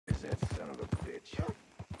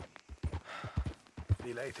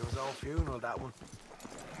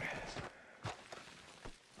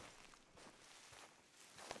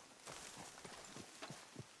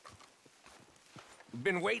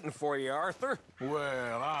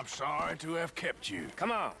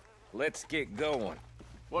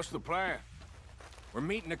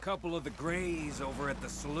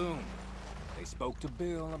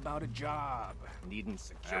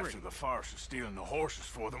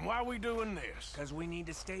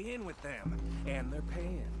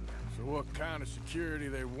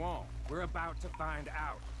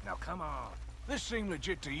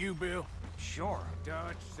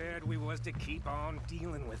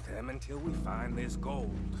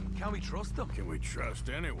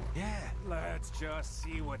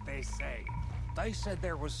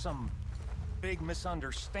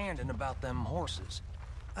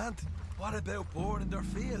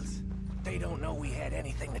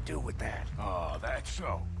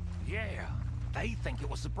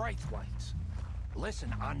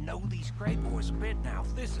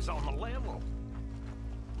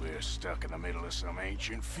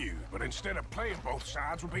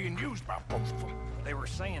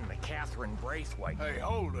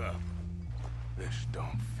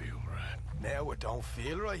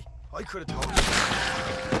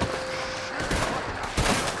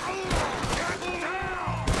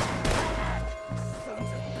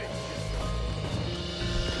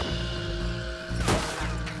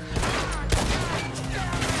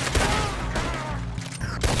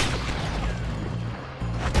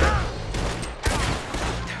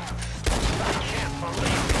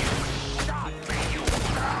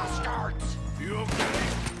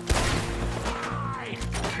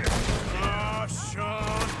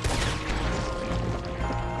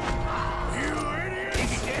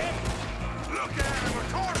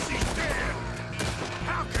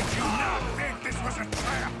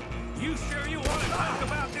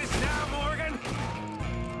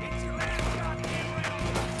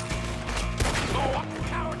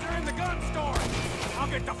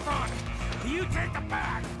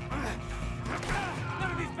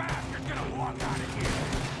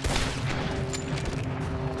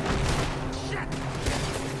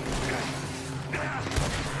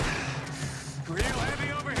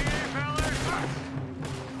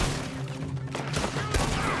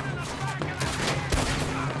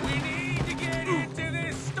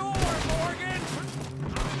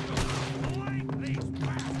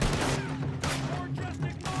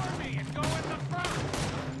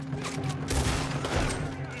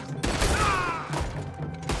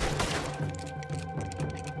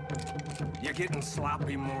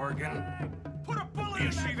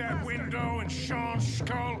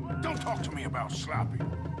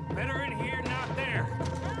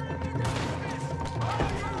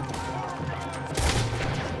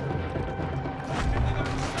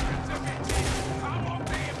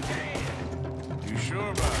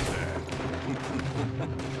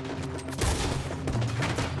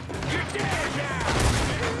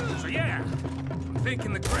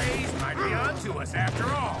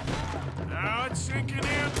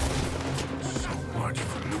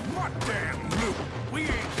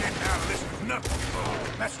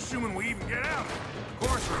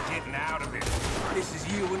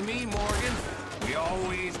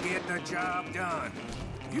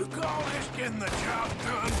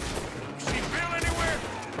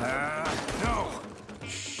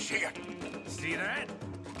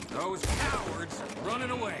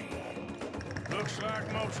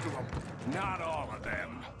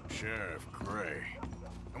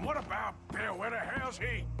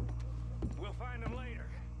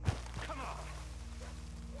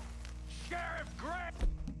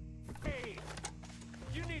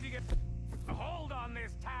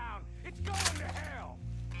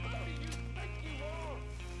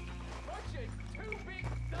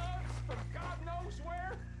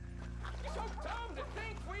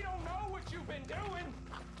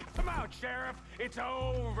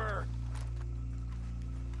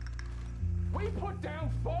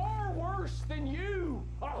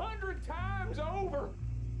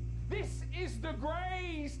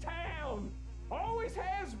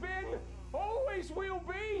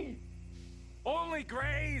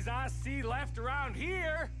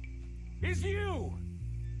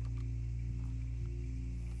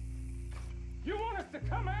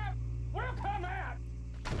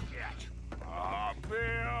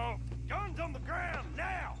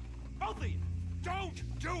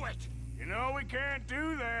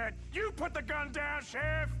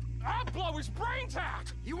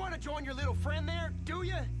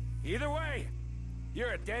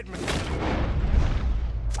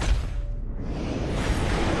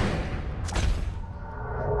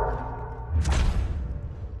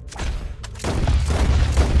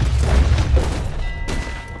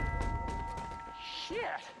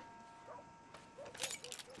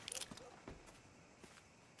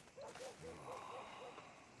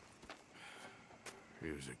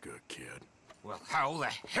He was a good kid. Well, how the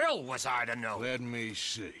hell was I to know? Let me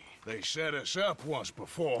see. They set us up once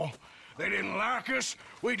before. They didn't like us.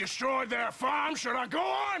 We destroyed their farm. Should I go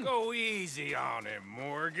on? Go easy on him,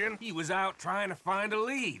 Morgan. He was out trying to find a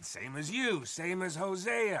lead, same as you, same as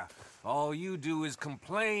Hosea. All you do is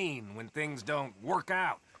complain when things don't work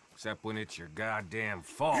out, except when it's your goddamn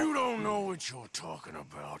fault. You don't know what you're talking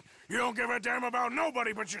about. You don't give a damn about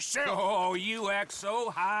nobody but yourself. Oh, you act so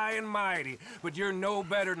high and mighty, but you're no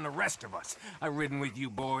better than the rest of us. I've ridden with you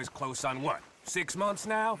boys close on what, 6 months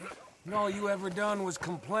now? And all you ever done was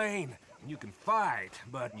complain. You can fight,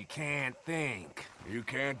 but you can't think. You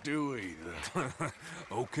can't do either.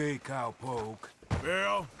 Okay, cowpoke.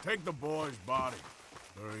 Bill, take the boy's body.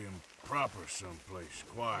 Bury him proper someplace,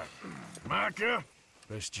 quiet. Micah,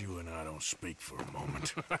 best you and I don't speak for a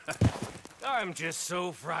moment. I'm just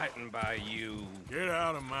so frightened by you. Get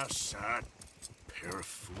out of my sight, pair of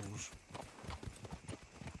fools.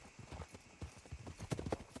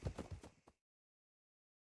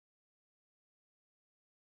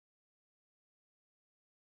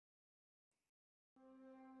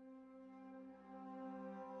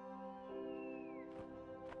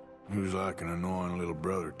 He was like an annoying little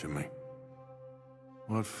brother to me.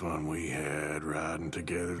 What fun we had riding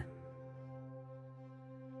together.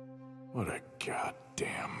 What a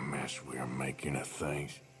goddamn mess we are making of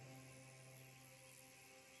things.